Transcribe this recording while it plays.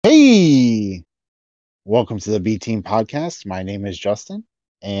Hey, welcome to the B Team podcast. My name is Justin,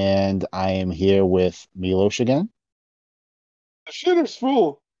 and I am here with Milos again. The shitter's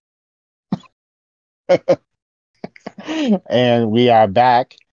full. And we are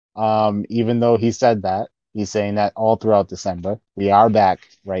back. Even though he said that, he's saying that all throughout December. We are back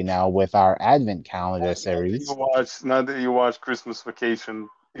right now with our Advent calendar series. Now that you watch Christmas Vacation,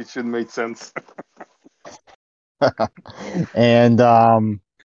 it should make sense. And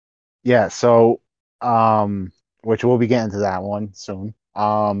yeah, so um which we'll be getting to that one soon.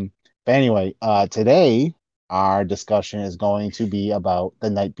 But anyway, today our discussion is going to be about The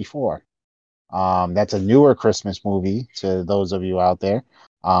Night Before. That's a newer Christmas movie to those of you out there.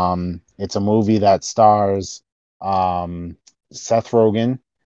 It's a movie that stars um, Seth Rogen,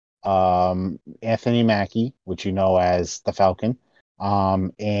 Anthony Mackie, which you know as the Falcon,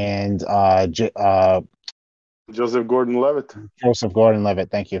 and Joseph Gordon-Levitt. Joseph Gordon-Levitt.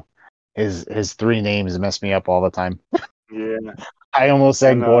 Thank you. His three names mess me up all the time. Yeah, I almost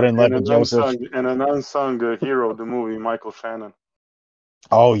said and Gordon-Levitt Joseph. an unsung hero of the movie, Michael Shannon.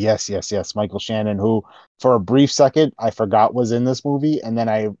 Oh yes, yes, yes. Michael Shannon, who for a brief second I forgot was in this movie, and then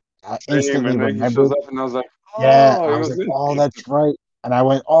I Same, instantly and then he shows remembered. up, and I was like, Yeah, "Oh, I he was was like, in." oh, that's right. And I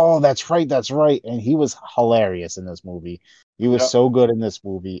went, oh, that's right, that's right. And he was hilarious in this movie. He was Yeah, so good in this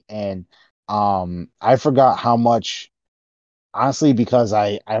movie. And I forgot how much, honestly, because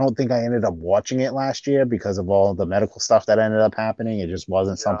I don't think I ended up watching it last year because of all the medical stuff that ended up happening. It just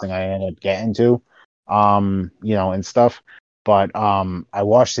wasn't yeah, something I ended up getting to, and stuff. But I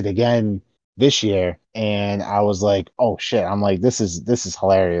watched it again this year and I was like, oh shit. I'm like, this is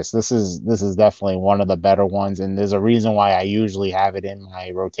hilarious. This is definitely one of the better ones. And there's a reason why I usually have it in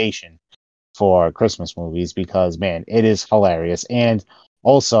my rotation for Christmas movies because man, it is hilarious. And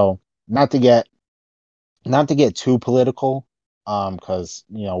also, not to get not to get too political, because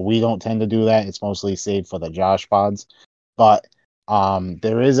we don't tend to do that. It's mostly saved for the Josh pods. But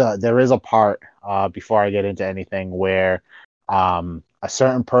there is a part before I get into anything where a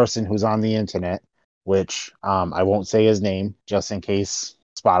certain person who's on the internet, which I won't say his name just in case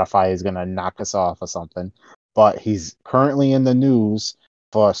Spotify is gonna knock us off or something, but he's currently in the news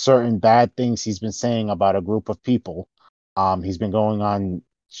for certain bad things he's been saying about a group of people. He's been going on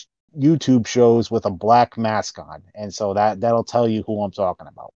YouTube shows with a black mask on, and so that'll tell you who I'm talking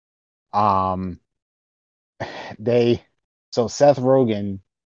about. Um, they so Seth Rogen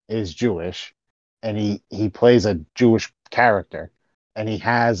is Jewish, and he plays a Jewish character, and he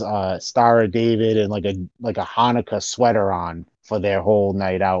has a Star of David and like a Hanukkah sweater on for their whole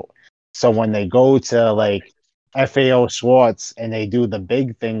night out. So when they go to like FAO Schwartz and they do the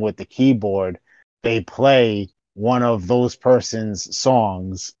big thing with the keyboard, they play one of those person's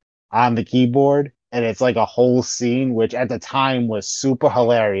songs on the keyboard, and it's like a whole scene, which at the time was super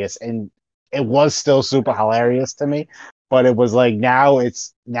hilarious, and it was still super hilarious to me, but it was like now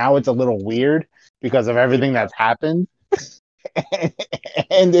it's a little weird because of everything yeah. that's happened.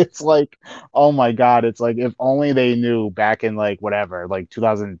 And it's like, oh my god, it's like if only they knew back in like whatever, like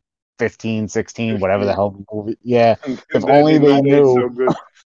 2015, 16, whatever the 15. hell the movie. Yeah, if That only did they not age knew. so good,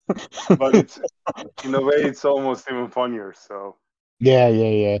 but it's in a way it's almost even funnier. So, Yeah, yeah,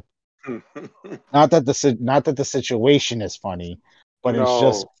 yeah. Not that the situation is funny, but it's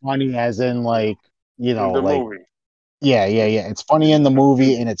just no, funny as in like, in the like movie. yeah, yeah, yeah. It's funny in the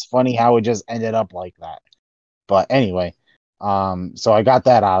movie, and it's funny how it just ended up like that. But anyway, so I got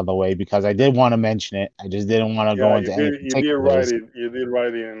that out of the way because I did want to mention it. I just didn't want to Yeah, go into any you did write particulars. it. You did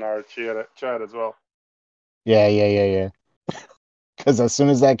write it in our chat as well. Yeah, yeah, yeah, yeah. Because as soon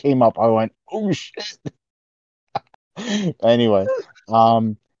as that came up, I went, "Oh shit!" Anyway,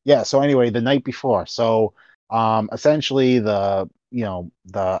 yeah. So anyway, the night before. So, essentially, I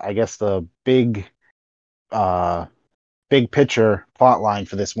guess the uh, big picture plot line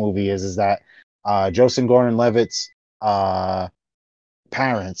for this movie is that Joseph Gordon-Levitt's uh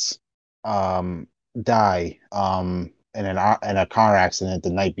parents die in a car accident the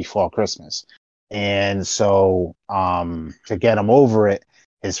night before Christmas. And so to get him over it,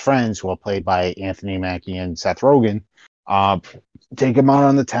 his friends, who are played by Anthony Mackie and Seth Rogen, uh, take him out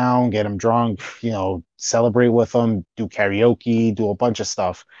on the town, get him drunk, celebrate with him, do karaoke, do a bunch of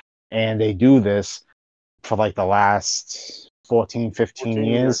stuff. And they do this for like the last 14, 15 14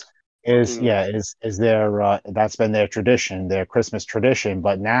 years. years. is 14 yeah years. is their that's been their tradition, their Christmas tradition.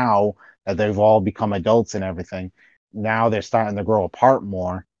 But now that they've all become adults and everything, now they're starting to grow apart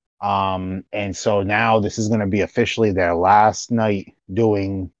more. And so now this is going to be officially their last night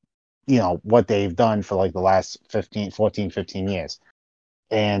doing what they've done for like the last 15, 14, 15 years.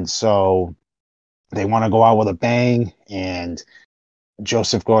 And so they want to go out with a bang, and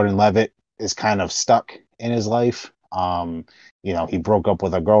Joseph Gordon-Levitt is kind of stuck in his life. He broke up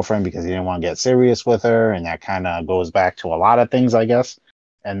with a girlfriend because he didn't want to get serious with her, and that kind of goes back to a lot of things, I guess.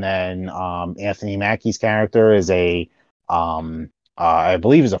 And then Anthony Mackie's character is I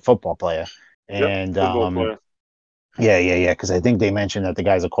believe, is a football player, Yep, and football player. yeah, because I think they mentioned that the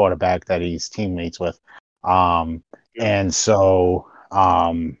guy's a quarterback that he's teammates with. Um, Yep. and so,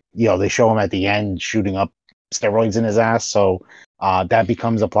 they show him at the end shooting up steroids in his ass. So that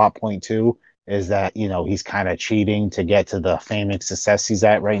becomes a plot point too, is that, he's kind of cheating to get to the fame and success he's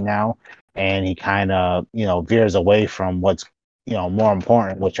at right now. And he kind of, veers away from what's, more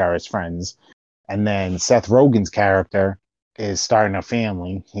important, which are his friends. And then Seth Rogen's character is starting a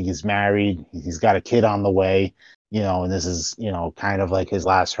family. He's married. He's got a kid on the way. And this is, kind of like his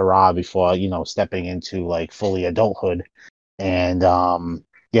last hurrah before, stepping into like fully adulthood. And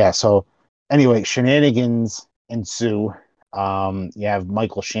yeah, so anyway, shenanigans ensue. You have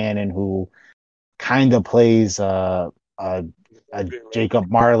Michael Shannon, who kind of plays a a Okay, right. Jacob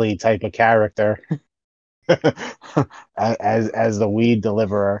Marley type of character as the weed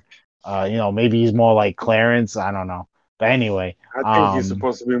deliverer. Maybe he's more like Clarence. I don't know. But anyway, I think he's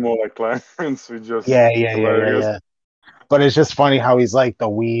supposed to be more like Clarence, who's yeah, just yeah, yeah, yeah, hilarious. yeah. But it's just funny how he's like the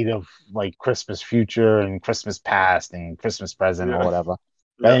weed of like Christmas future and Christmas past and Christmas present or Yeah, whatever.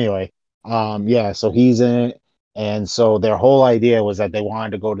 But yeah. anyway, yeah, so he's in it. And so their whole idea was that they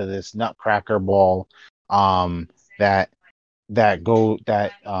wanted to go to this Nutcracker ball, um, that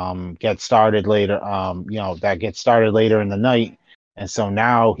gets started later, that gets started later in the night. And so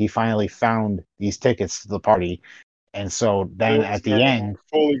now he finally found these tickets to the party. And so It then was at the their end,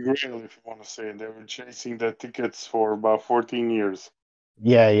 holy grail, if you want to say. They were chasing the tickets for about 14 years,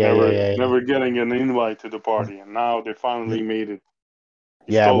 yeah, yeah, yeah, never yeah, never getting an invite to the party, and now they yeah. finally made it.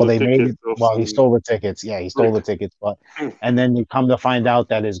 He Yeah, stole well, the they made tickets it. of Well, he some stole the tickets. Yeah, he stole prick. the tickets. But and then you come to find out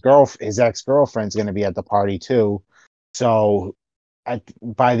that his ex girlfriend's going to be at the party too. So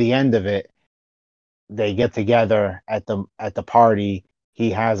by the end of it, they get together at the party.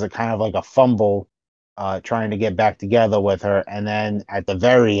 He has a kind of like a fumble, trying to get back together with her, and then at the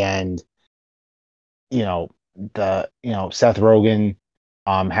very end, you know, Seth Rogen,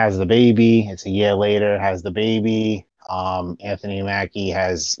 has the baby. It's a year later, has the baby. Anthony Mackie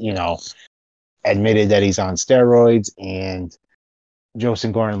has, admitted that he's on steroids, and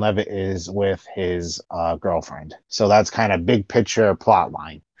Joseph Gordon-Levitt is with his girlfriend. So that's kind of big picture plot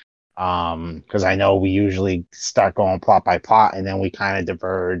line. Because I know we usually start going plot by plot, and then we kind of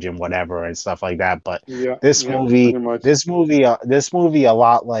diverge and whatever and stuff like that. But Yeah, this yeah, movie, pretty much. this movie, a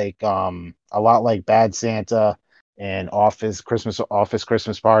lot like Bad Santa and Office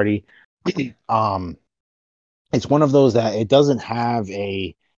Christmas Party. um, it's one of those that it doesn't have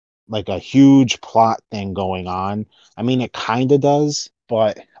a huge plot thing going on. I mean, it kind of does,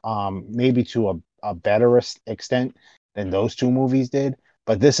 but maybe to a better extent than those two movies did.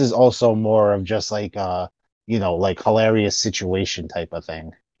 But this is also more of just like like hilarious situation type of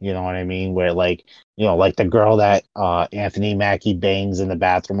thing. You know what I mean? Where like like the girl that Anthony Mackie bangs in the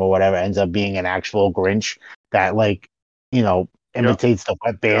bathroom or whatever ends up being an actual Grinch that like you know Yeah, imitates the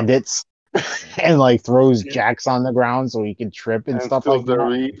Wet yeah, Bandits and like throws yeah. jacks on the ground so he can trip and And stuff steals like their that.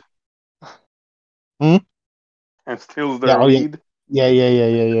 weed. Hmm? And steals Yeah. their Oh, yeah. weed. Yeah. Yeah. Yeah.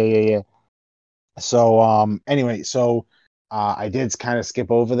 Yeah. Yeah. Yeah. Yeah. So, anyway, so I did kind of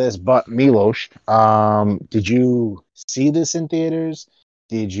skip over this, but Milos, did you see this in theaters?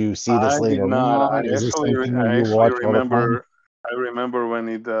 Did you see this I did later not. on? Is this something that I you actually watch all the time? remember. I remember when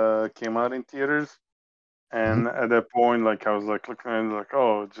it came out in theaters, Hmm. and at that point, like I was like looking at it, like,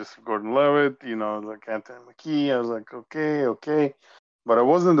 oh, just Gordon Levitt, like Anthony McKee. I was like, okay, okay, but I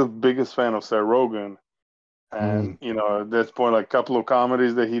wasn't the biggest fan of Sarah Rogen, and Mm. at that point, like a couple of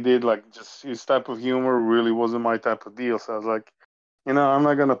comedies that he did, like just his type of humor really wasn't my type of deal. So I was like, I'm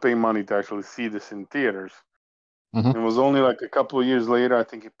not gonna pay money to actually see this in theaters. Hmm. It was only like a couple of years later, I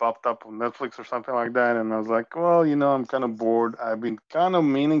think it popped up on Netflix or something like that, and I was like, well, I'm kind of bored. I've been kind of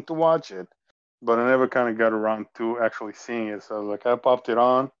meaning to watch it, but I never kind of got around to actually seeing it. So I was like, I popped it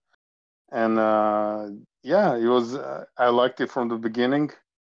on, and yeah, it was. I liked it from the beginning.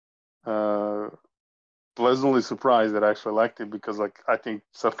 Uh, Pleasantly surprised that I actually liked it because, like, I think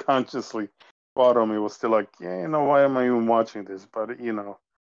subconsciously part of me was still like, yeah, why am I even watching this? But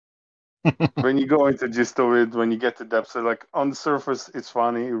when you go into gist of it, when you get to depths, so like on the surface, it's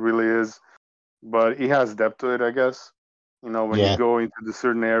funny, it really is, but it has depth to it, I guess. When you Yeah. go into the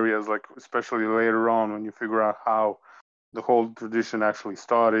certain areas, like especially later on, when you figure out how the whole tradition actually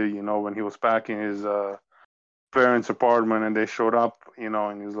started, when he was packing his parents' apartment and they showed up,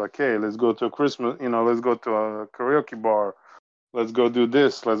 and he was like, hey, let's go to a Christmas, let's go to a karaoke bar. let's go do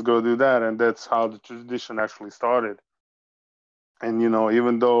this, let's go do that, and that's how the tradition actually started. And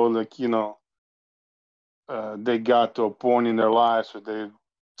even though like they got to a point in their lives where they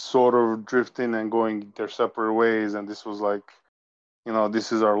sort of drifting and going their separate ways, and this was like,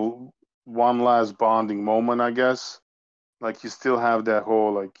 this is our one last bonding moment, I guess. Like you still have that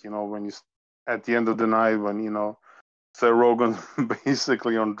whole like when at the end of the night when Seth Rogen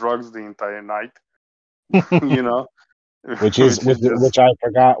basically on drugs the entire night, you know, which is which is just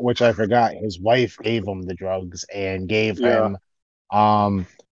which I forgot his wife gave him the drugs and gave yeah, him um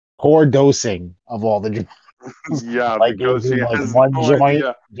poor dosing of all the drugs. yeah, Like gave because she him like has one no joint,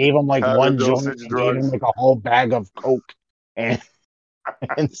 idea gave him like how to one joint, dosage and gave him drugs. like a whole bag of coke and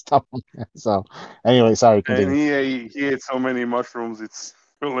and stuff like that. So anyway, sorry, And continue. he ate so many mushrooms, it's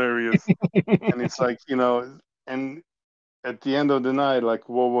hilarious. And it's like and at the end of the night, like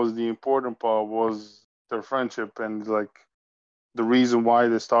what was the important part was their friendship and like the reason why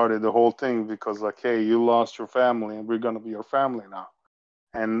they started the whole thing, because like, hey, you lost your family and we're gonna be your family now.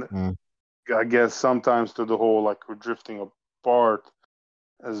 And Mm, I guess sometimes to the whole like we're drifting apart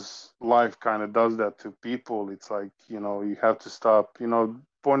as life kind of does that to people. It's like you have to stop.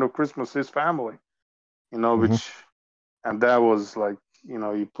 Point of Christmas is family. mhm, Which and that was like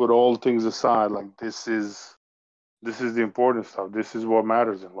you put all things aside. Like this is the important stuff. This is what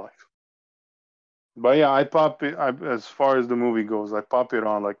matters in life. But yeah, I pop it. As far as the movie goes, I pop it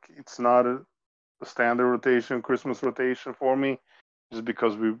on. Like it's not a standard rotation, Christmas rotation for me, just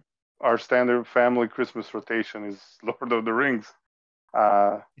because our standard family Christmas rotation is Lord of the Rings.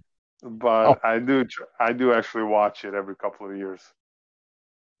 Uh, oh, but I do actually watch it every couple of years.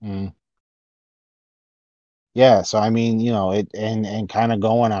 mm. Yeah, so I mean, it and kind of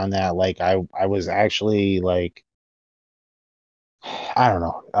going on that, like I was actually like I don't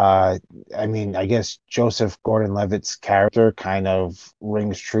know. I mean, I guess Joseph Gordon-Levitt's character kind of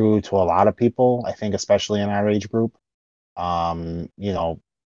rings true to a lot of people, I think especially in our age group.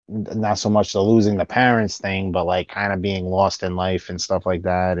 Not so much the losing the parents thing, but like kind of being lost in life and stuff like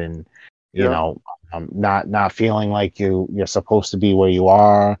that, and you Yeah. know, not feeling like you're supposed to be where you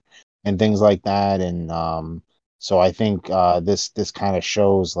are, and things like that. And so I think this kind of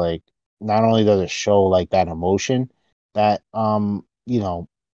shows like not only does it show like that emotion that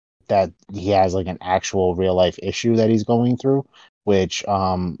that he has like an actual real life issue that he's going through, which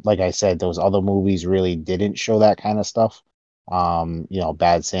like I said, those other movies really didn't show that kind of stuff.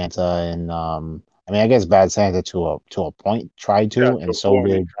 Bad Santa and I mean I guess Bad Santa to a point tried Yeah, to, to and a so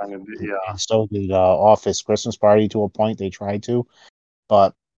point, it did kind of yeah. Office Christmas Party to a point they tried to.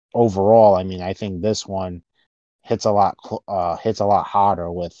 But overall, I mean I think this one hits a lot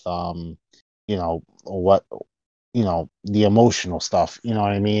harder with what the emotional stuff, you know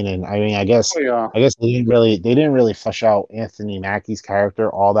what I mean? And I mean Oh yeah. I guess they didn't really flesh out Anthony Mackie's character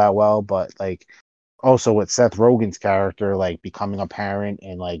all that well, but like also with Seth Rogen's character like becoming a parent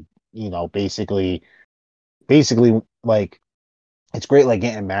and like, basically like it's great like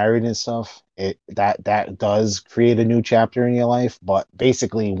getting married and stuff. That does create a new chapter in your life, but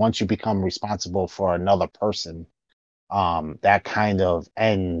basically once you become responsible for another person, that kind of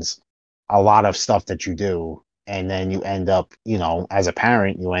ends a lot of stuff that you do. And then you end up, as a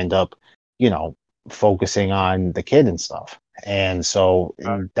parent, you end up, you know, focusing on the kid and stuff. And so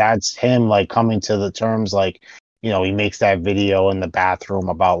and that's him like coming to the terms like, he makes that video in the bathroom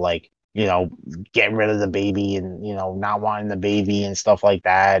about like, getting rid of the baby and, not wanting the baby and stuff like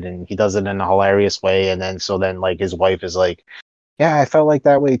that. And he does it in a hilarious way. And then like his wife is like, yeah, I felt like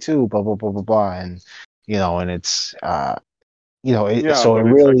that way too, blah, blah, blah, blah, blah. And it's, Yeah, so it but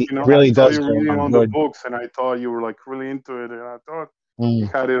it's like, really, it I really saw does you go reading on on the good. books and I thought you were like really into it and I thought you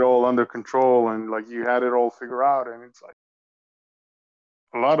Mm, had it all under control and like you had it all figured out, and it's like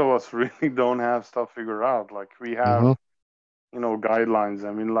a lot of us really don't have stuff figured out. Like we have, hmm guidelines.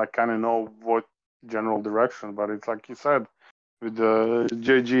 I mean, like kind of know what general direction, but it's like you said with the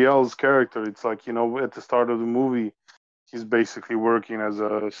JGL's character, it's like, at the start of the movie, he's basically working as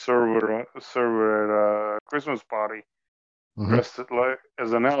a server at a Christmas party, hmm dressed like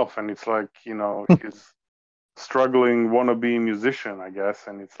as an elf, and it's like he's struggling wannabe musician, I guess,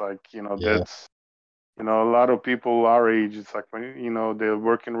 and it's like Yeah. that's a lot of people our age. It's like when they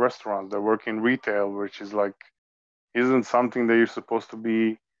work in restaurants, they work in retail, which is like isn't something that you're supposed to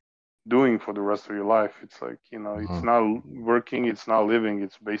be doing for the rest of your life. It's like it's hmm not working, it's not living,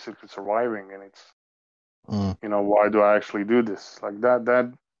 it's basically surviving, and it's mm, why do I actually do this like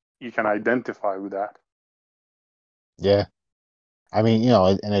that you can identify with that. yeah. I mean,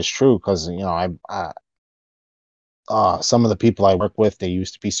 and it's true because, some of the people I work with, they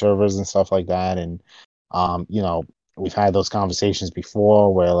used to be servers and stuff like that. And, um, you know, we've had those conversations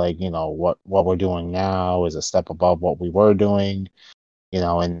before where like, what we're doing now is a step above what we were doing,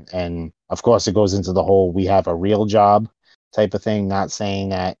 and of course it goes into the whole we have a real job type of thing, not saying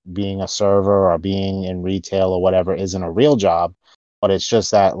that being a server or being in retail or whatever isn't a real job, but it's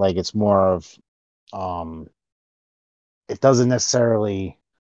just that like it's more of um it doesn't necessarily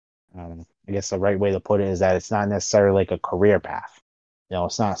I guess the right way to put it is that it's not necessarily like a career path.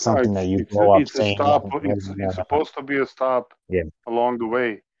 It's not Yeah, something that you it's a, grow up it's a saying, yeah, stop. It's yeah, supposed to be a stop yeah, along the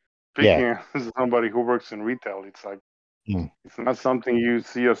way. yeah, Speaking as somebody who works in retail, it's like mm, it's not something you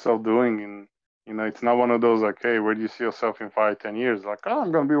see yourself doing, and it's not one of those like, hey, where do you see yourself in 5, 10 years? Like, oh,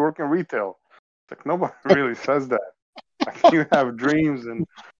 I'm gonna be working retail. It's like nobody really says that. Like you have dreams and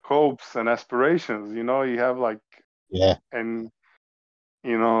hopes and aspirations. You have like, yeah, and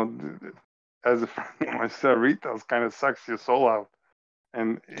you know, as a friend of mine said, retail kind of sucks your soul out.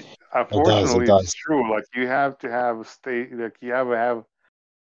 And it unfortunately, it's does. true. Like you have to have a state. Like you have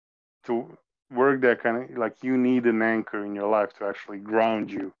to work that kind of like you need an anchor in your life to actually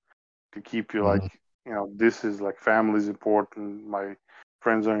ground you, to keep you like Hmm. this is like family is important, my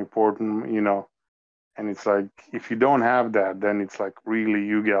friends are important, and it's like if you don't have that, then it's like really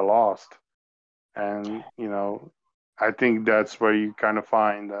you get lost. And I think that's where you kind of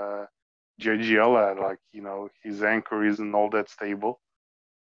find JGL at, like his anchor isn't all that stable,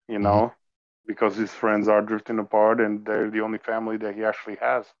 you Hmm. know, because his friends are drifting apart and they're the only family that he actually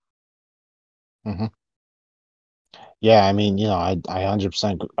has. Hmm. Yeah, I mean, I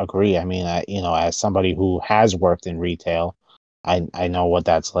 100% agree. I mean, as somebody who has worked in retail, I know what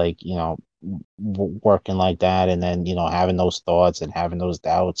that's like, working like that, and then, having those thoughts and having those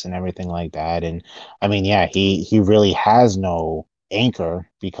doubts and everything like that. And I mean, yeah, he really has no anchor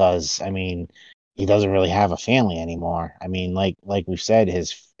because I mean, he doesn't really have a family anymore. I mean, like we've said,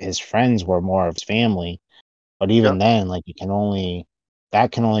 his friends were more of his family, but even Yep. then, like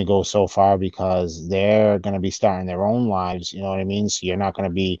that can only go so far because they're going to be starting their own lives. You know what I mean? So you're not going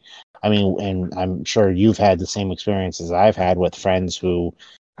to be, I mean, and I'm sure you've had the same experiences I've had with friends who,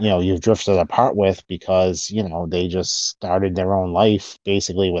 you've drifted apart with because, they just started their own life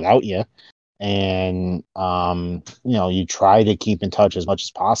basically without you. And, you try to keep in touch as much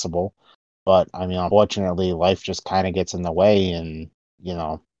as possible. But I mean, unfortunately, life just kind of gets in the way and,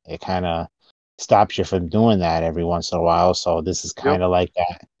 it kind of stops you from doing that every once in a while. So this is Yep. kind of like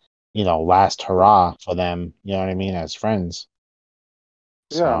that, last hurrah for them, you know what I mean, as friends.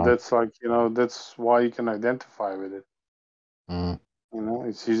 Yeah, So, that's like, that's why you can identify with it. mm,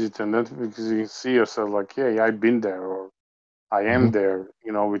 It's easy to identify because you can see yourself like, yeah, I've been there or I am hmm, there,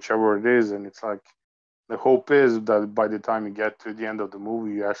 whichever it is. And it's like the hope is that by the time you get to the end of the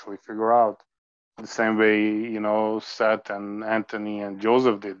movie, you actually figure out the same way, Seth and Anthony and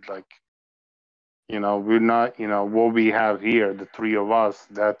Joseph did. Like, we're not, what we have here, the three of us,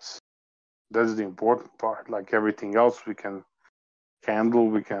 that's the important part. Like everything else we can handle,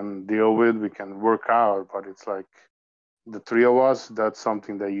 we can deal with, we can work out, but it's like the three of us, that's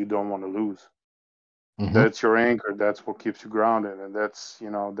something that you don't want to lose. hmm, That's your anchor. That's what keeps you grounded, and that's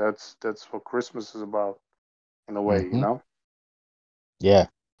what Christmas is about in a way. hmm, yeah.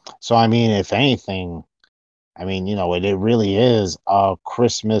 So, I mean, if anything, I mean, it really is a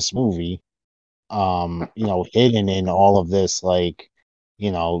Christmas movie, hidden in all of this, like,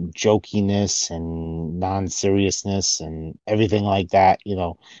 jokiness and non-seriousness and everything like that,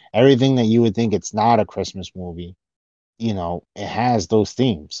 everything that you would think it's not a Christmas movie, it has those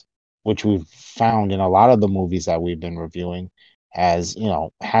themes, which we've found in a lot of the movies that we've been reviewing, has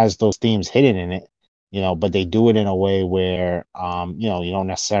those themes hidden in it, but they do it in a way where, you don't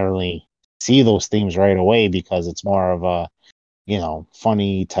necessarily see those themes right away because it's more of a,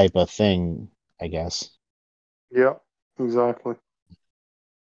 funny type of thing, I guess. Yeah, exactly.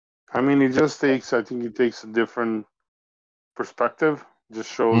 I mean, it just takes. I think it takes a different perspective.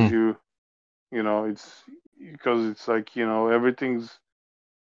 Just shows Mm, you. It's because it's like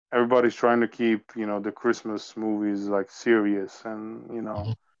everybody's trying to keep the Christmas movies like serious, and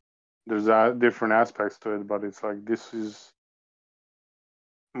mhm, there's different aspects to it, but it's like this is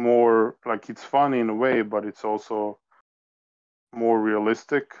more like it's funny in a way, but it's also more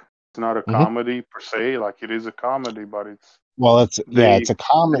realistic. It's not a mhm. comedy per se. Like it is a comedy, but Well, they it's a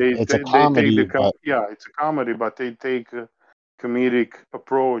they take comedy, but yeah, it's a comedy, but they take a comedic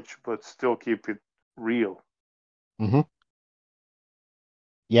approach, but still keep it real. mhm.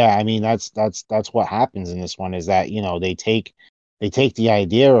 Yeah, I mean that's what happens in this one is that, they take the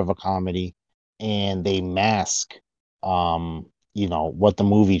idea of a comedy and they mask what the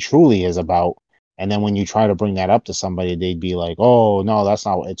movie truly is about. And then when you try to bring that up to somebody, they'd be like, "Oh, no, that's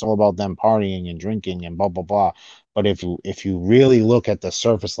not it's all about them partying and drinking and blah blah blah." But if you really look at the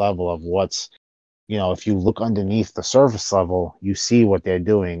surface level of what's, if you look underneath the surface level, you see what they're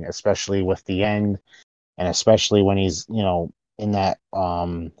doing, especially with the end, and especially when he's, in that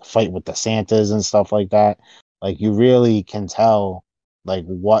fight with the Santas and stuff like that. Like you really can tell like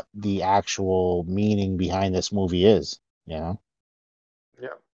what the actual meaning behind this movie is, you know? Yeah.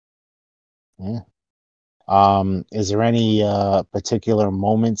 Yeah. Is there any particular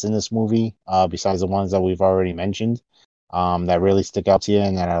moments in this movie, besides the ones that we've already mentioned, that really stick out to you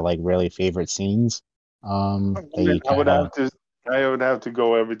and that are like really favorite scenes? I That mean, you kind of I would have to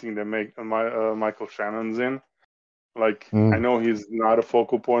go everything that make Michael Shannon's in. Like, I mm, know he's not a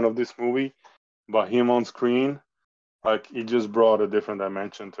focal point of this movie, but him on screen, like, he just brought a different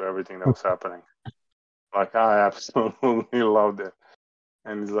dimension to everything that was happening. Like, I absolutely loved it.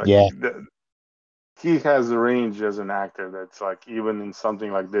 And he's like, yeah, he has a range as an actor that's like, even in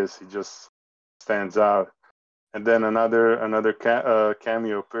something like this, he just stands out. And then another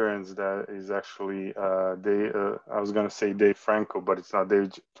cameo appearance that is actually Dave. I was gonna say Dave Franco, but it's not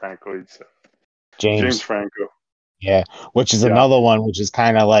Dave Franco. It's James James, Franco. yeah, which is Yeah, another one which is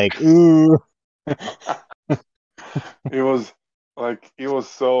kind of like ooh, it was like he was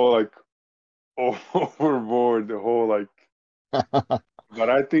so like overboard the whole like. But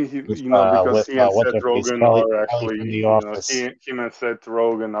I think because he and what's Seth her face, Rogen Kelly, are Kelly actually from The Office. him and Seth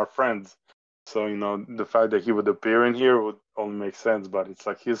Rogen are friends. So the fact that he would appear in here would only make sense. But it's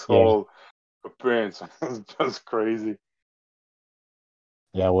like his Yeah, whole appearance was just crazy.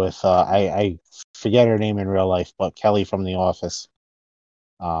 yeah, with I forget her name in real life, but Kelly from The Office.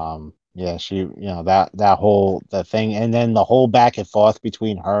 Yeah, she, that whole the thing, and then the whole back and forth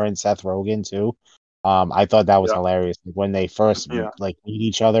between her and Seth Rogen too. I thought that was Yeah, hilarious when they first yeah, like meet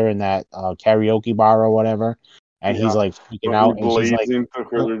each other in that karaoke bar or whatever, and he's yeah. like freaking When he out, and she's blades like, into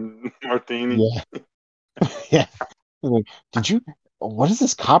her martini. yeah, yeah. Like, did you? What is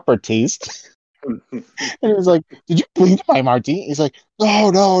this copper taste? And he was like, "Did you bleed my martini?" He's like, "No,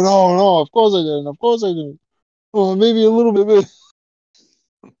 no, no, no. Of course I didn't. Of course I didn't. Well, maybe a little bit."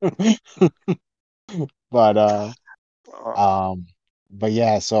 But Uh, Um, but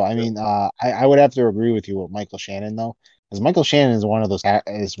yeah, so I yeah, mean, I would have to agree with you with Michael Shannon though, because Michael Shannon is one of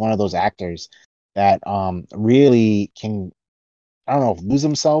those actors that really can, I don't know, lose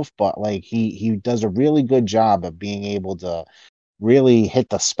himself, but like he does a really good job of being able to really hit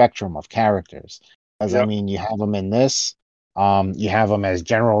the spectrum of characters. Because I yeah, mean, you have him in this, you have him as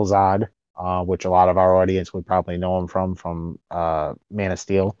General Zod, which a lot of our audience would probably know him from Man of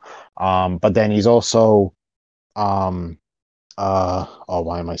Steel, but then he's also um oh,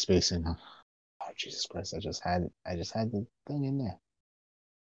 why am I spacing? Oh, Jesus Christ! I just had the thing in there.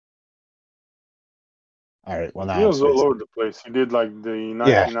 All right, well he now I'm was all spacing. over the place. He did like the Yeah.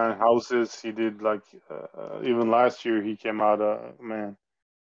 99 Houses. He did like even last year he came out. Man,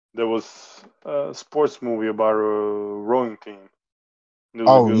 there was a sports movie about a rowing team. It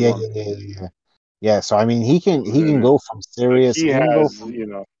was a Oh good yeah, one. yeah, yeah, yeah, yeah. Yeah, so I mean, he can Uh, go from Like serious. he He can go has, from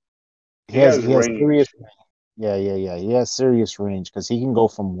he has he has serious. range. Yeah, yeah, yeah. He has serious range because he can go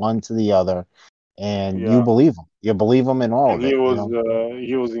from one to the other, and you Yeah, believe him. You believe him in all and of it. You know.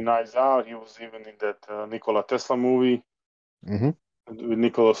 he was in Eyes Out. He was even in that Nikola Tesla movie Mm-hmm. with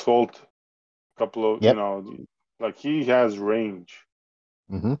Nicholas Holt. Couple of Yep. like he has range.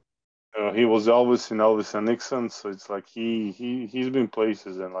 Mm-hmm. He was Elvis in Elvis and Nixon, so it's like he's been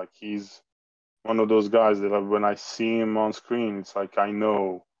places, and like he's one of those guys that like, when I see him on screen, it's like I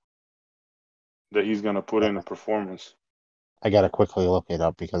know that he's gonna put in a performance. I gotta quickly look it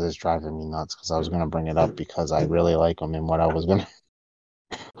up because it's driving me nuts. Because I was gonna bring it up because I really like him and what I was gonna.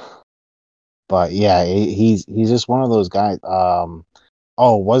 But yeah, he's just one of those guys.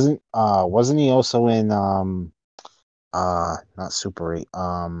 Oh, wasn't he also in not Super 8,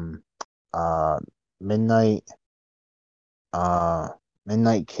 uh Midnight uh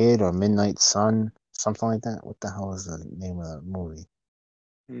Midnight Kid or Midnight Sun, something like that. What the hell is the name of that movie?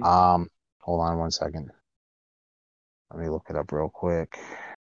 Mm. Um Hold on one second. Let me look it up real quick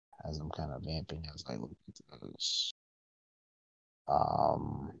as I'm kind of vamping as I look at this.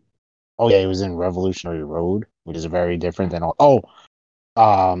 Um oh yeah, he was in Revolutionary Road, which is very different than all.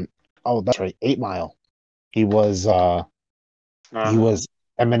 Um oh, that's right, 8 Mile. He was he Uh-huh. was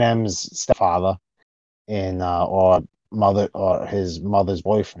Eminem's stepfather in or mother or his mother's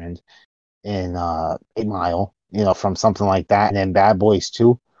boyfriend in 8 Mile, from something like that. And then Bad Boys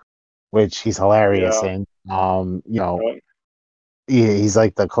 2, which he's hilarious Yeah. in. Right. He's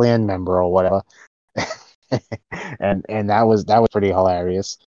like the clan member or whatever. And that was pretty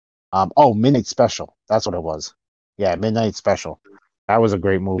hilarious. Oh, Midnight Special. That's what it was. Yeah, Midnight Special. That was a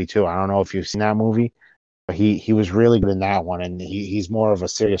great movie too. I don't know if you've seen that movie, but he was really good in that one, and he's more of a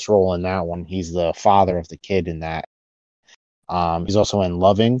serious role in that one. He's the father of the kid in that. He's also in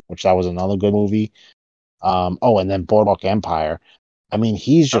Loving, which that was another good movie. Oh, and then Boardwalk Empire. I mean,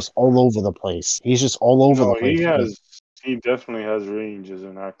 he's Yeah. just all over the place. He's just all over the No, place. he definitely has range as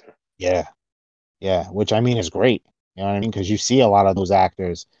an actor. Yeah, yeah, which I mean is great. You know what I mean? Because you see a lot of those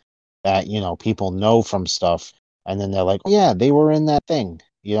actors that people know from stuff, and then they're like, oh, yeah, they were in that thing.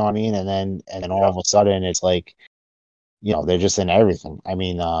 You know what I mean? And then all Yeah. of a sudden, it's like they're just in everything. I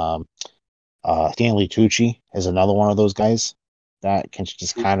mean, Stanley Tucci is another one of those guys that can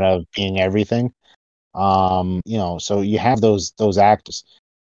just kind of being everything. So you have those actors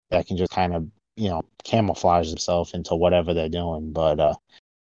that can just kind of camouflage themselves into whatever they're doing. But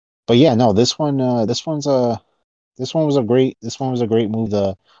yeah, no, this one was a great movie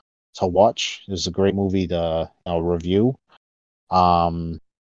to watch. It was a great movie to review. Um,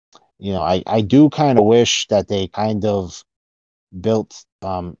 I do kind of wish that they kind of built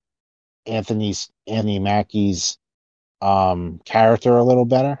Anthony Mackie's character a little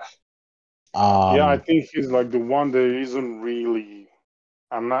better. Yeah, I Um, think he's like the one that isn't really.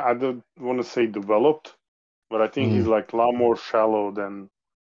 I don't want to say developed, but I think he's mm, like a lot more shallow than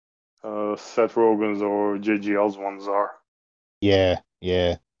Seth Rogen's or JGL's ones are. yeah,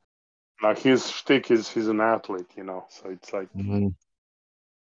 yeah, Like his shtick is he's an athlete, So it's like, mhm,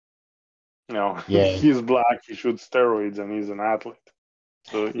 yeah, he's black, he shoots steroids, and he's an athlete.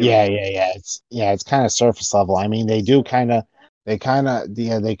 So It's kind of surface level. I mean, they do kind of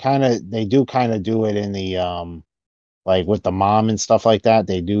do it in the like with the mom and stuff like that.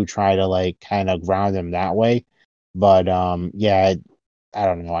 They do try to like kind of ground him that way. But yeah, I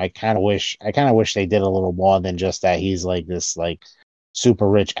don't know. I kind of wish they did a little more than just that he's like this like super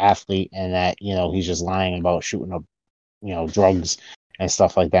rich athlete and that he's just lying about shooting up drugs and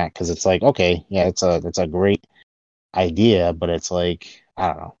stuff like that. Because it's like okay, yeah, it's a great idea, but it's like I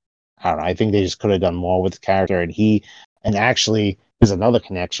don't know. I think they just could have done more with the character, and actually there's another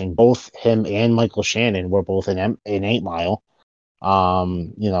connection. Both him and Michael Shannon were both in 8 Mile.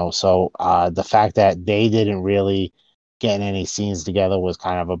 So the fact that they didn't really get in any scenes together was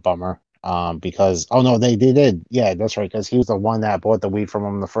kind of a bummer. Because oh no, they did. Yeah, that's right. Because he was the one that bought the weed from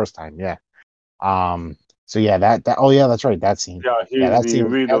him the first time. Yeah. So yeah, that oh yeah, that's right. That scene. yeah, Yeah, he's the that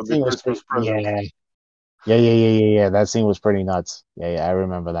widow, the scene was Christmas pretty. present. Yeah. That scene was pretty nuts. Yeah. I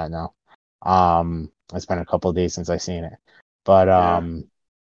remember that now. It's been a couple of days since I seen it, but Yeah.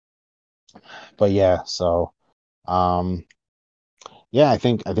 yeah. So um, yeah, I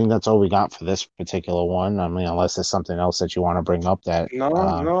think that's all we got for this particular one. I mean, unless there's something else that you want to bring up that No,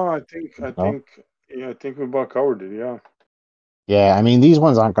 no. I think we about covered it. Yeah. Yeah, I mean these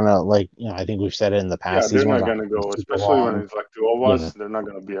ones aren't gonna like I think we've said it in the Yeah, past. These they're ones not aren't gonna gonna be go, super especially when long. it's like two of Yeah, us. They're not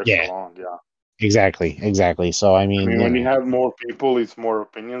gonna be extra yeah, long. Yeah. exactly. So I I mean, mean, when you have more people, it's more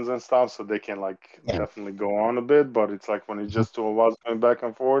opinions and stuff, so they can like yeah, definitely go on a bit. But it's like when it's mhm, just two of us going back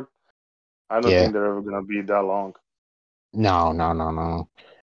and forth, I don't yeah. think they're ever gonna be that long. No.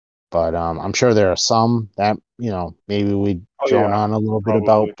 But I'm sure there are some that maybe we Oh drone yeah, on a little bit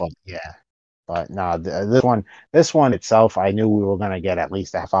about. probably. But yeah, but no, this one itself, I knew we were gonna get at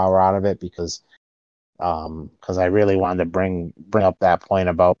least a half hour out of it because I really wanted to bring up that point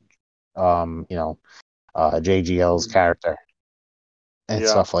about JGL's Mhm. character and Yeah.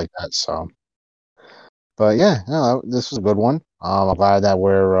 stuff like that. So, but yeah, no, this was a good one. I'm glad that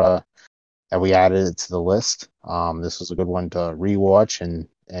we added it to the list. This was a good one to rewatch and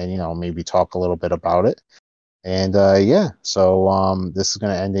maybe talk a little bit about it. And yeah, so this is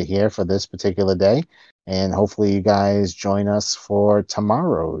going to end it here for this particular day. And hopefully, you guys join us for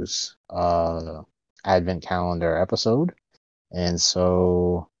tomorrow's Advent Calendar episode. And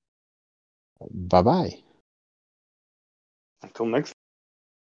so, bye bye. Until next